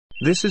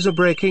This is a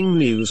breaking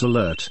news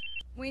alert.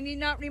 We need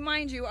not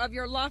remind you of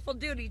your lawful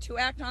duty to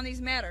act on these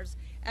matters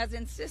as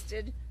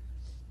insisted,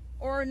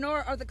 or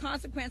nor are the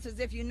consequences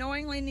if you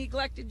knowingly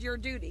neglected your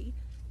duty.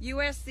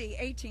 USC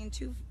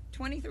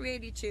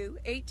 18-2382,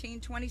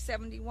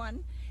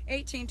 18-2071,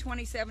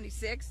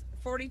 18-2076,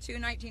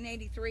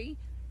 42-1983,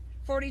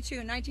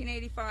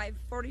 42-1985,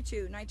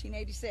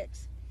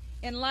 42-1986.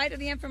 In light of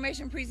the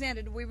information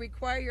presented, we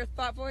require your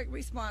thoughtful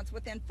response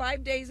within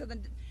 5 days of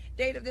the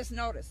date of this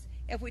notice.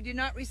 If we do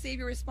not receive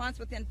your response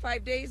within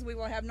 5 days, we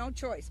will have no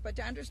choice but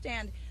to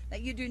understand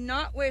that you do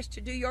not wish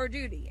to do your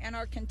duty and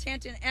are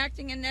content in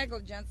acting in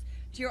negligence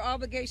to your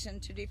obligation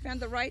to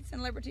defend the rights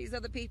and liberties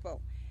of the people.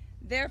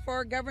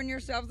 Therefore, govern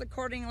yourselves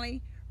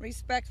accordingly,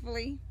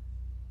 respectfully.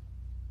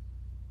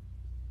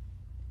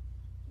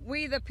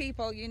 We, the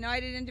people,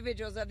 united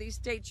individuals of these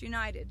states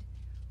united.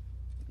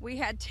 We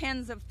had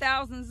tens of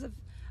thousands of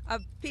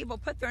people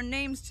put their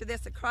names to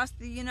this across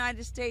the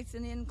United States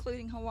and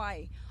including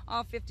Hawaii,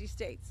 all 50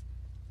 states.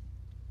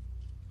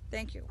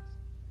 Thank you.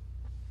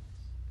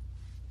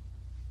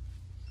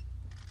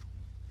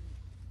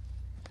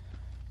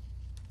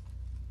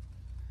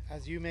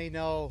 As you may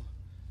know,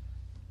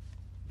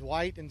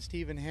 Dwight and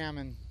Stephen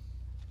Hammond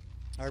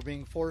are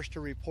being forced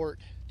to report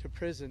to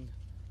prison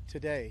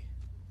today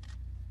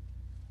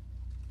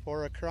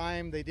for a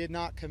crime they did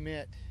not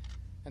commit,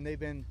 and they've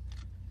been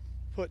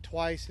put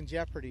twice in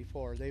jeopardy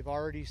for. They've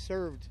already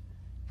served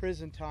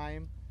prison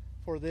time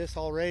for this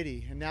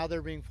already, and now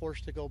they're being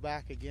forced to go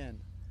back again.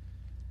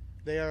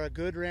 They are a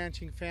good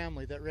ranching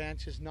family that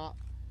ranches not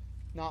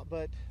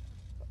but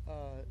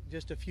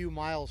just a few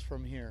miles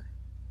from here.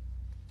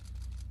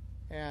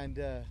 And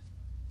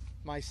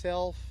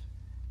myself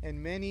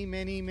and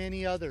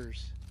many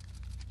others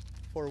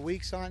for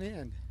weeks on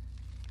end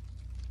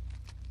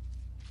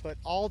put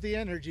all the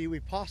energy we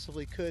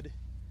possibly could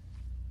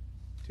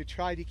to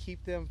try to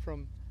keep them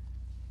from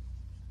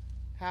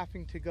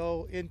having to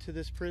go into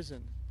this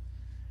prison.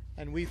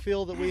 And we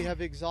feel that we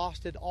have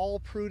exhausted all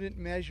prudent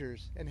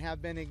measures and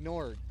have been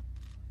ignored.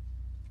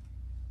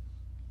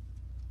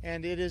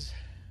 And it has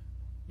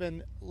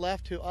been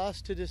left to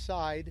us to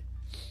decide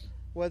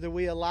whether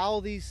we allow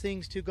these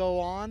things to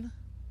go on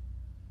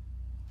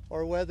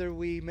or whether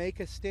we make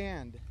a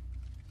stand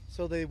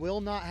so they will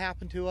not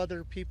happen to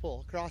other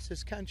people across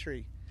this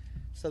country,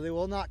 so they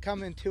will not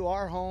come into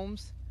our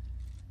homes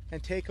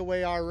and take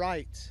away our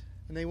rights,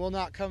 and they will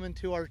not come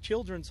into our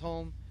children's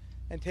home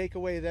and take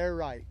away their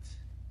rights.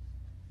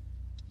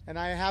 And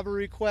I have a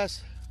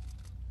request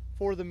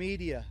for the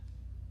media,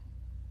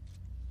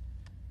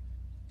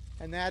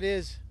 and that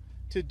is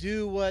to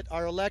do what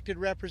our elected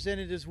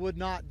representatives would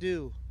not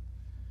do,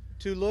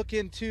 to look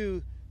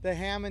into the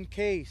Hammond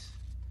case,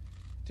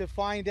 to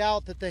find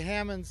out that the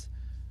Hammonds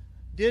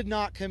did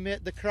not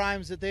commit the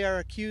crimes that they are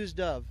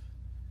accused of,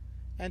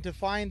 and to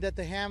find that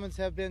the Hammonds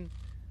have been,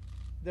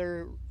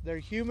 their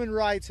human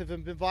rights have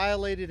been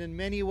violated in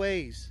many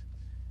ways,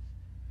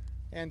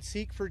 and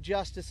seek for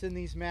justice in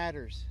these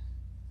matters.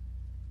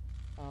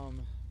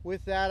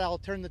 With that, I'll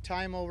turn the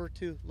time over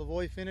to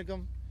Lavoy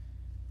Finnegum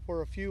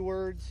for a few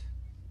words,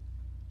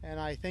 and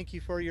I thank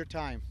you for your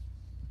time.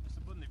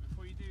 Mr. Bundy,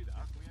 before you do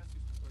that,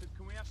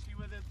 can we ask you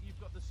whether you've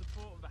got the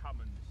support of the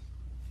Hammonds?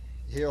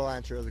 He'll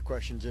answer other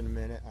questions in a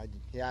minute.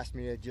 He asked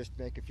me to just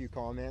make a few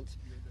comments.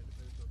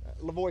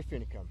 Lavoy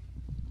Finnegum,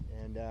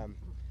 and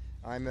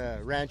I'm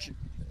a rancher,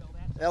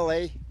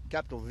 L-A,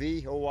 capital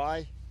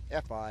V-O-Y,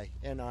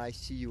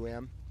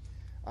 F-I-N-I-C-U-M.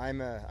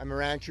 I'm a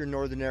rancher in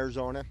northern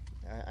Arizona.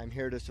 I'm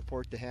here to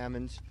support the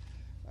Hammonds.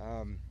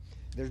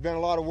 There's been a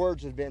lot of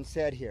words that have been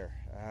said here.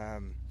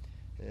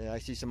 I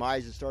see some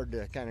eyes that started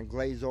to kind of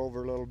glaze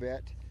over a little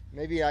bit.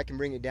 Maybe I can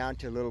bring it down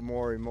to a little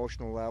more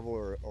emotional level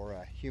or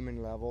a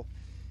human level.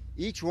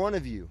 Each one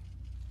of you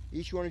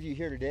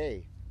here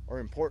today are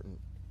important.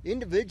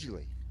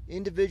 Individually,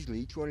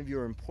 each one of you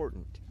are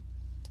important.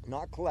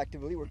 Not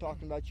collectively, we're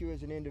talking about you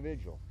as an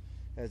individual,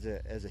 as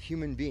a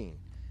human being.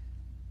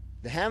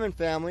 The Hammond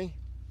family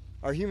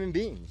are human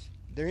beings.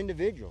 They're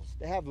individuals.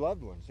 They have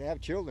loved ones. They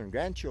have children,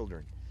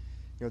 grandchildren.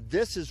 You know,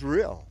 this is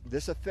real.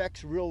 This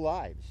affects real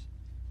lives.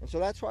 And so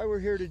that's why we're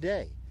here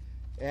today.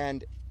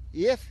 And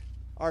if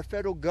our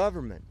federal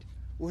government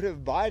would have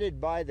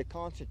abided by the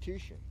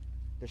Constitution,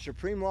 the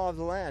supreme law of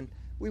the land,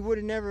 we would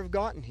have never have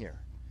gotten here.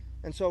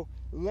 And so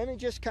let me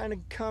just kind of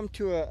come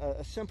to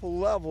a simple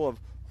level of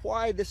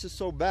why this is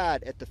so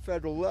bad at the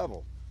federal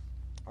level.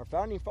 Our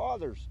founding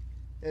fathers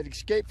had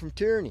escaped from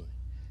tyranny.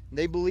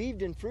 They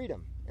believed in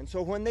freedom. And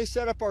so when they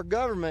set up our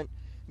government,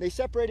 they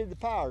separated the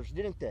powers,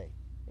 didn't they?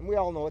 And we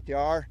all know what they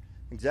are: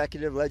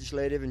 executive,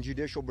 legislative, and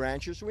judicial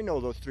branches. We know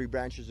those three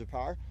branches of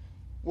power.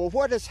 Well,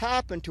 what has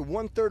happened to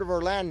 1/3 of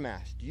our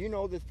landmass? Do you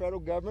know that the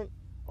federal government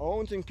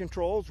owns and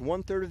controls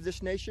 1/3 of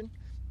this nation?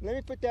 Let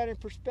me put that in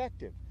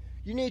perspective.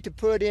 You need to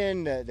put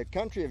in the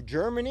country of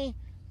Germany,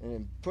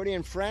 and put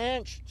in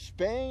France,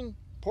 Spain,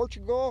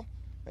 Portugal,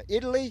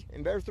 Italy,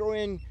 and better throw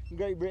in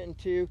Great Britain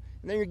too.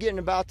 And then you're getting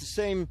about the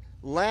same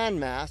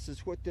landmass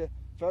as what the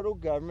federal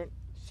government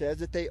says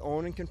that they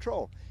own and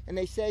control. And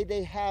they say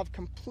they have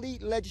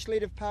complete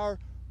legislative power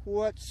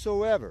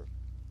whatsoever.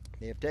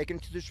 They have taken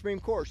it to the Supreme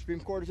Court. Supreme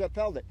Court has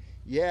upheld it.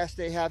 Yes,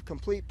 they have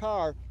complete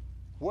power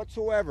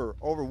whatsoever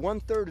over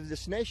 1/3 of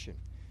this nation.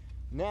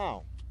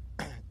 Now,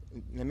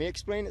 let me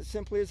explain it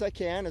simply as I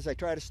can, as I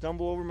try to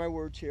stumble over my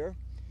words here,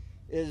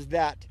 is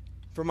that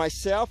for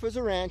myself as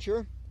a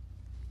rancher,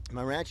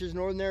 my ranch is in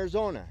northern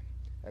Arizona,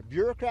 a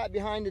bureaucrat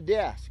behind a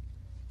desk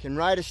can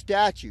write a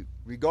statute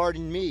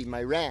regarding me,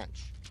 my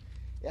ranch.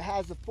 It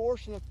has the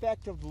force and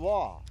effect of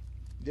law.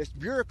 This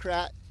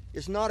bureaucrat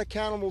is not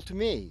accountable to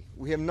me.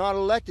 We have not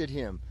elected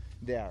him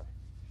there.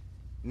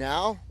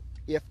 Now,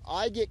 if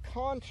I get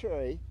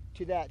contrary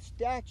to that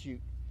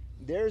statute,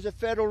 there's a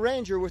federal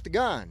ranger with a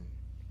gun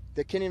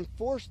that can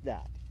enforce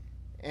that.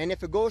 And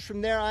if it goes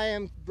from there, I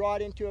am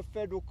brought into a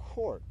federal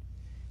court.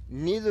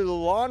 Neither the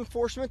law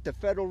enforcement, the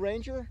federal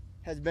ranger,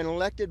 has been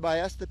elected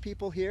by us, the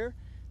people here.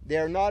 They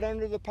are not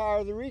under the power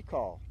of the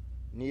recall.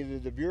 Neither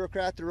the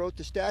bureaucrat that wrote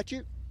the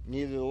statute,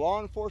 neither the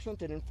law enforcement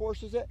that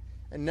enforces it,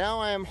 and now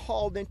I am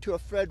hauled into a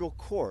federal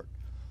court.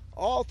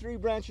 All three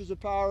branches of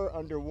power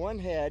under one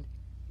head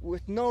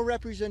with no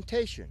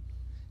representation.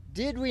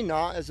 Did we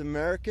not, as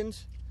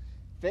Americans,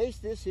 face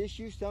this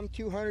issue some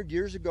 200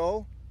 years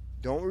ago?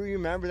 Don't we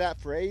remember that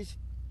phrase?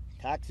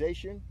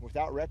 Taxation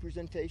without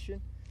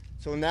representation.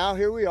 So now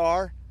here we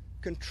are,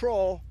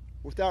 control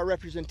without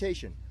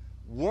representation.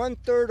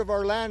 1/3 of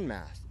our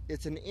landmass.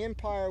 It's an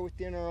empire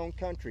within our own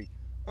country.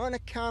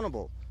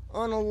 Unaccountable,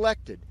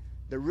 unelected.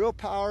 The real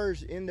power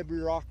is in the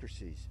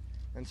bureaucracies.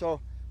 And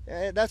so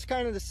that's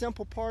kind of the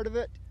simple part of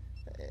it.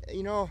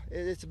 You know,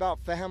 it's about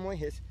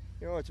family.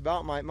 It's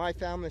about my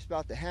family. It's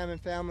about the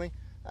Hammond family.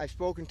 I've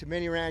spoken to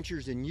many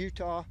ranchers in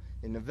Utah,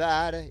 in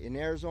Nevada, in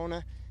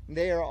Arizona.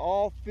 They are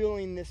all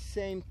feeling the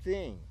same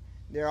thing.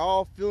 They're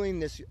all feeling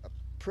this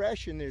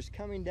oppression that is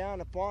coming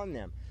down upon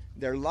them.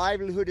 Their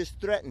livelihood is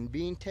threatened,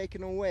 being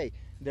taken away.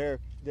 Their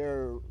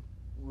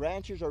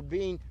ranchers are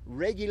being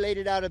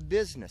regulated out of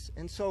business.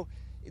 And so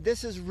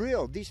this is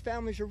real. These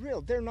families are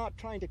real. They're not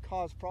trying to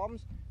cause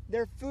problems.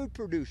 They're food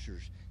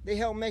producers. They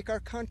help make our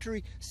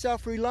country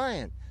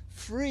self-reliant,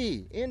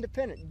 free,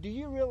 independent. Do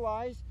you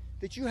realize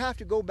that you have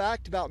to go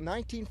back to about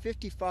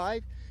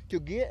 1955 to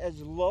get as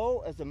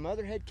low as the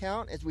mother head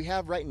count as we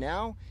have right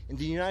now in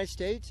the United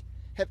States?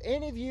 Have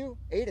any of you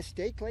ate a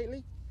steak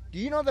lately? Do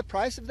you know the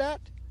price of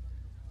that?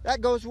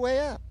 That goes way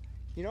up.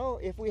 You know,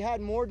 if we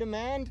had more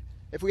demand,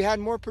 if we had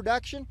more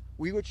production,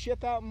 we would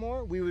ship out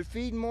more, we would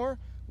feed more,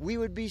 we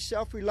would be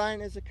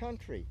self-reliant as a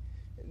country.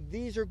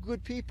 These are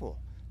good people.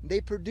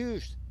 They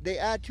produce, they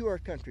add to our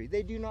country.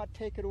 They do not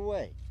take it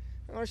away.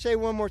 I want to say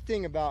one more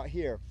thing about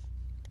here,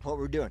 what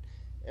we're doing.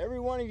 Every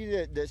one of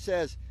you that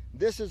says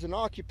this is an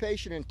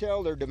occupation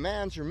until their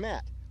demands are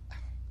met,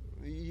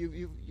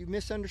 you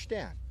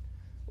misunderstand.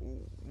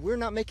 We're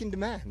not making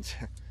demands.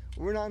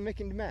 We're not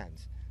making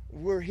demands.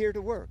 We're here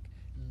to work.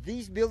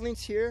 These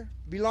buildings here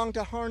belong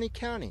to Harney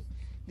County.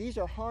 These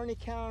are Harney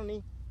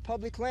County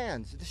public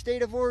lands, the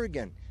state of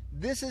Oregon.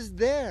 This is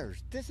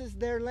theirs. This is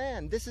their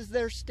land. This is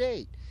their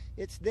state.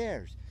 It's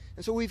theirs.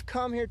 And so we've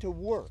come here to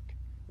work.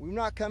 We've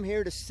not come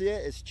here to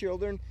sit as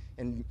children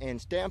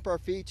and stamp our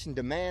feet and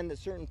demand that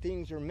certain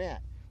things are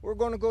met. We're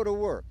going to go to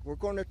work. We're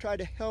going to try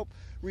to help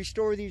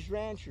restore these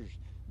ranchers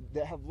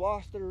that have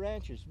lost their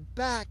ranches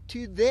back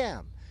to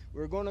them.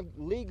 We're going to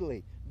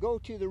legally go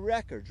to the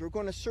records. We're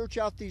going to search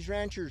out these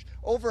ranchers.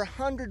 Over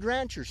 100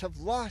 ranchers have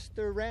lost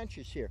their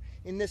ranches here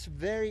in this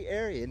very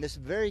area, in this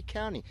very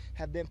county,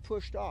 have been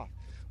pushed off.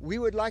 We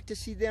would like to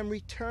see them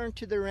return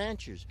to their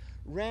ranches,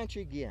 ranch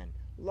again,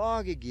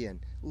 log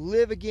again,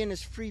 live again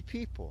as free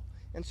people.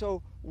 And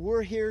so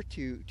we're here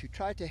to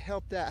try to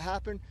help that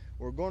happen.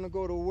 We're going to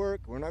go to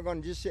work. We're not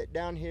going to just sit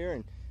down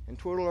here and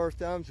twiddle our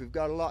thumbs. We've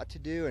got a lot to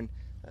do, and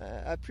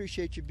I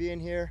appreciate you being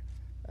here.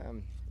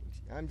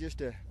 I'm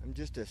just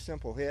a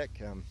simple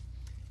hick,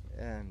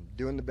 and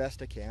doing the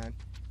best I can.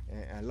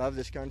 And I love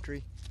this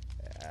country.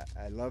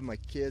 I love my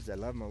kids. I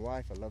love my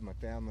wife. I love my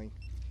family.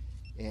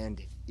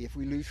 And if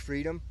we lose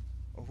freedom,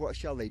 what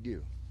shall they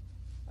do?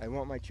 I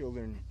want my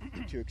children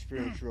to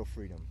experience real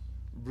freedom,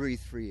 breathe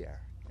free air,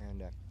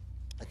 and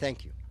I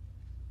thank you.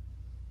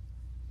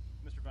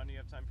 Mr. Bundy, you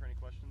have time for any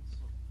questions?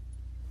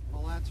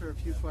 I'll answer a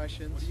few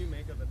questions. What do you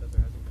make of it that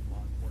there hasn't been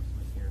law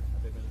enforcement here?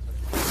 Have they been in touch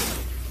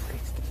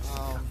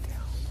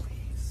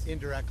with you?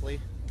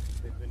 Indirectly,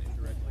 They've been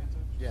indirectly in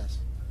touch? yes.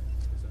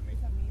 What does that mean?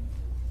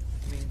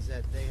 It means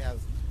that they have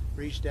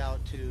reached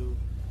out to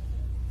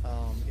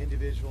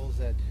individuals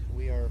that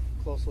we are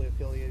closely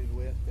affiliated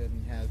with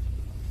and have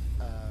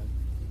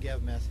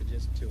give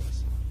messages to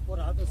us What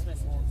are those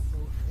messages?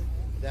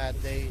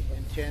 that they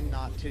intend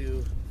not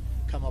to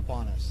come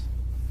upon us.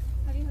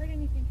 Have you heard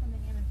anything from the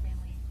Hammond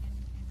family in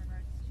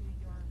regards to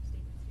your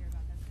statements here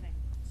about them today?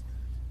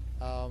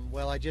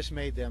 Well, I just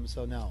made them,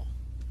 so no.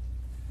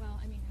 Well,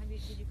 I mean, did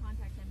you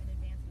contact them in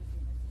advance of the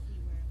statements to see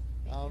where they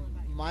feel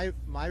about it?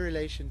 My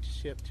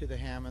relationship to the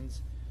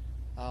Hammonds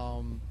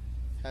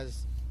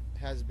has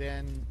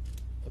been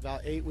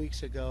about 8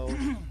 weeks ago,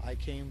 I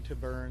came to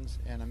Burns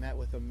and I met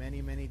with them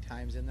many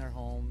times in their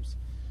homes.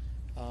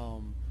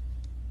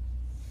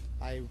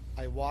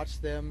 I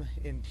watched them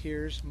in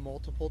tears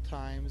multiple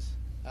times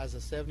as a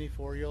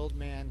 74-year-old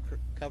man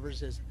covers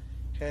his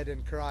head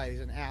and cries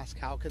and asks,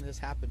 how can this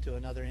happen to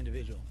another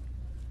individual?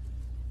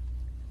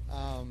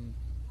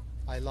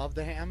 I love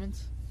the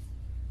Hammonds.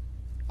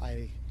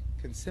 I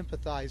can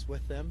sympathize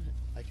with them.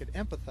 I could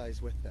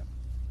empathize with them.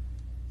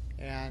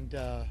 And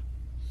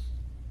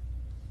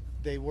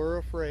they were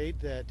afraid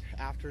that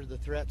after the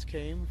threats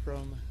came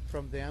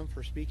from them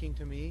for speaking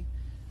to me,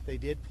 they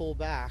did pull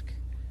back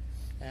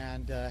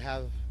and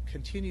have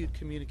continued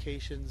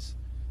communications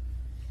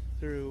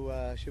through,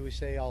 should we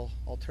say,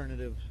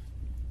 alternative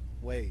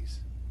ways.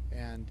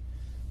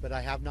 But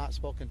I have not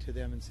spoken to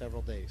them in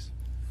several days.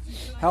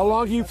 How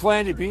long do you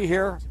plan to be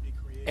here,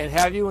 and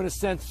have you, in a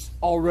sense,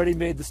 already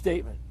made the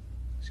statement?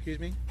 Excuse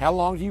me? How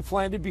long do you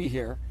plan to be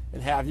here,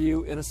 and have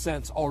you, in a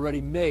sense,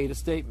 already made a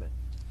statement?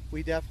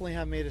 We definitely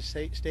have made a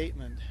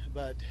statement,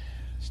 but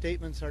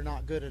statements are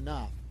not good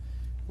enough.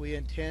 We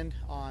intend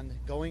on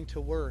going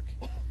to work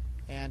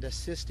and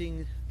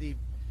assisting the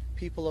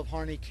people of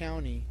Harney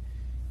County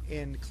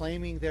in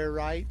claiming their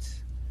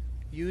rights,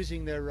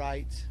 using their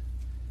rights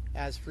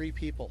as free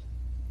people.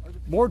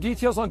 More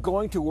details on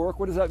going to work?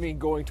 What does that mean,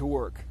 going to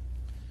work?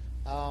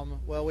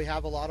 Well, we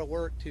have a lot of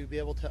work to be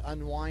able to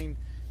unwind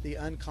the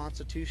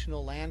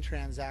unconstitutional land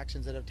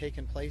transactions that have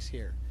taken place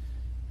here.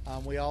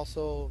 We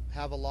also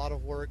have a lot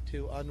of work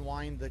to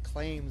unwind the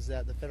claims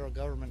that the federal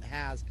government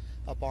has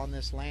upon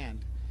this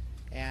land.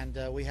 And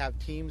we have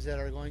teams that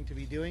are going to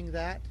be doing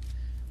that.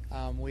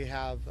 We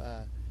have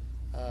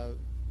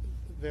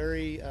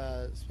very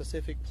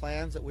specific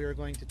plans that we are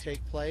going to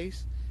take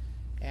place.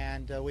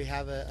 And we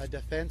have a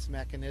defense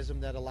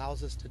mechanism that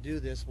allows us to do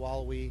this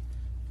while we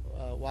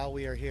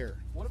are here.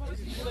 What about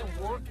the people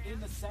that work in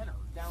the center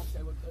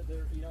downtown?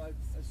 You know, I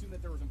assume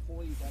that there was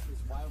employees at this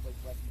wildlife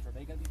refuge. Are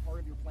they going to be part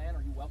of your plan?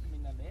 Are you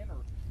welcoming them in,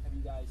 or have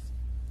you guys?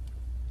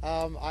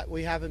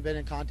 We haven't been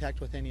in contact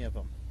with any of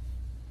them.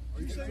 What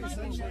do you say to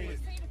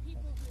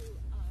people who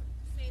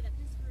say that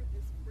this group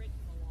is breaking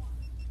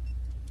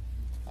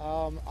the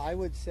law? I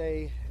would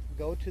say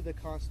go to the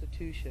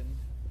Constitution,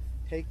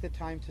 take the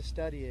time to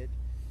study it,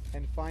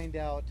 and find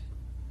out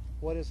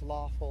what is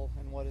lawful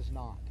and what is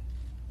not.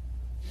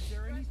 Is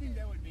there anything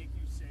that would make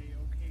you say,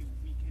 okay,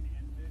 we can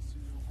end this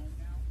and go home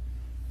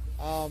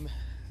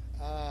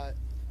now?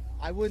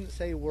 I wouldn't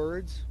say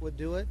words would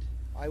do it.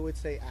 I would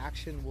say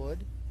action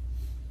would.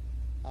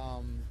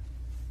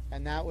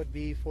 And that would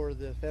be for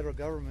the federal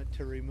government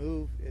to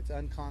remove its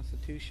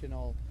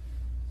unconstitutional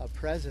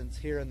presence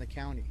here in the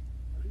county.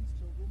 So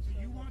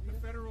you want the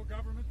federal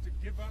government to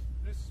give up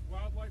this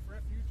wildlife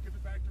refuge, give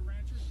it back to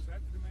ranchers? Is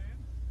that the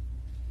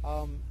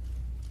demand?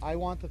 I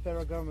want the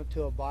federal government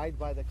to abide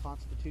by the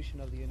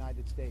Constitution of the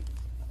United States.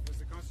 Does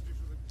the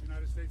Constitution of the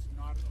United States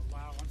not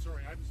allow, I'm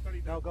sorry, I haven't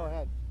studied that. No, go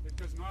ahead. It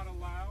does not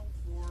allow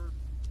for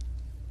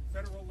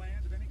federal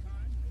land of any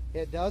kind?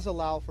 It does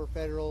allow for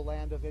federal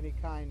land of any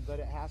kind, but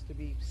it has to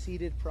be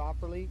seeded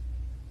properly.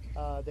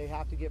 They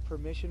have to get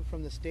permission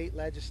from the state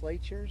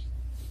legislatures.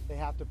 They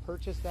have to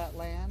purchase that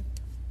land,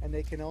 and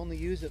they can only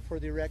use it for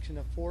the erection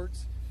of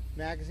forts,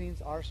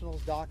 magazines,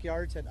 arsenals,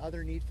 dockyards, and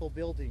other needful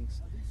buildings.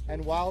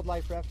 And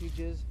wildlife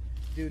refuges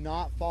do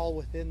not fall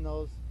within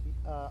those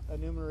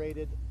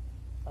enumerated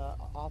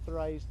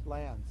authorized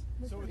lands.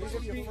 So if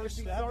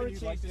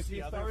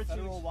the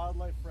federal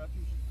wildlife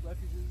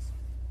refuges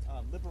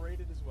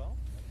liberated as well?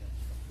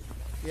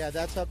 Yeah,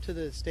 that's up to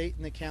the state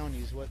and the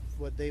counties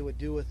what they would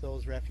do with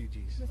those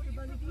refugees. Mr.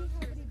 Bundy, do you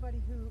have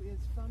anybody who is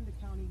from the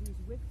county who's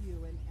with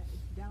you and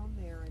down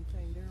there and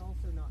saying they're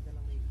also not going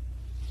to leave?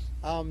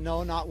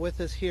 No, not with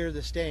us here,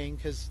 the staying,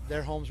 because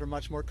their homes are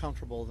much more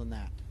comfortable than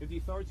that. If the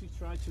authorities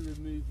try to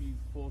remove you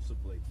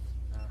forcibly,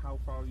 how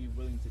far are you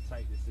willing to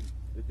take this in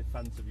the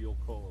defence of your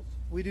cause?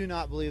 We do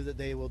not believe that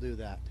they will do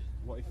that.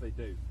 What if they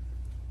do?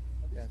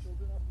 Yes.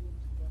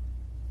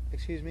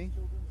 Excuse me?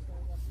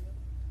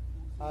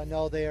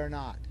 No, they are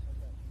not.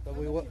 But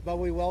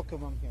we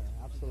welcome them here,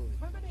 absolutely.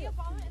 The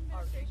Obama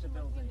administration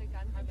looking into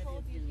gun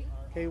control, do you think?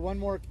 Okay, one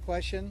more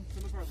question.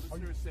 Some of our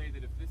listeners say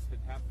that if this had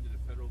happened in a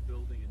federal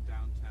building in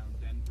downtown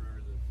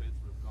Denver, the feds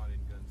would have gone in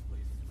guns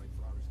blazing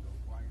 24 hours ago.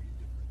 Why are you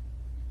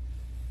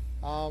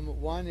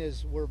different? One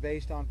is we're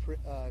based on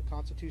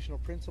constitutional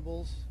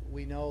principles.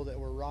 We know that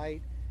we're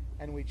right,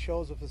 and we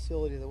chose a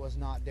facility that was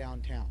not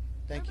downtown.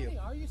 Thank you. How many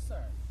are you,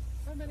 sir?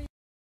 How many?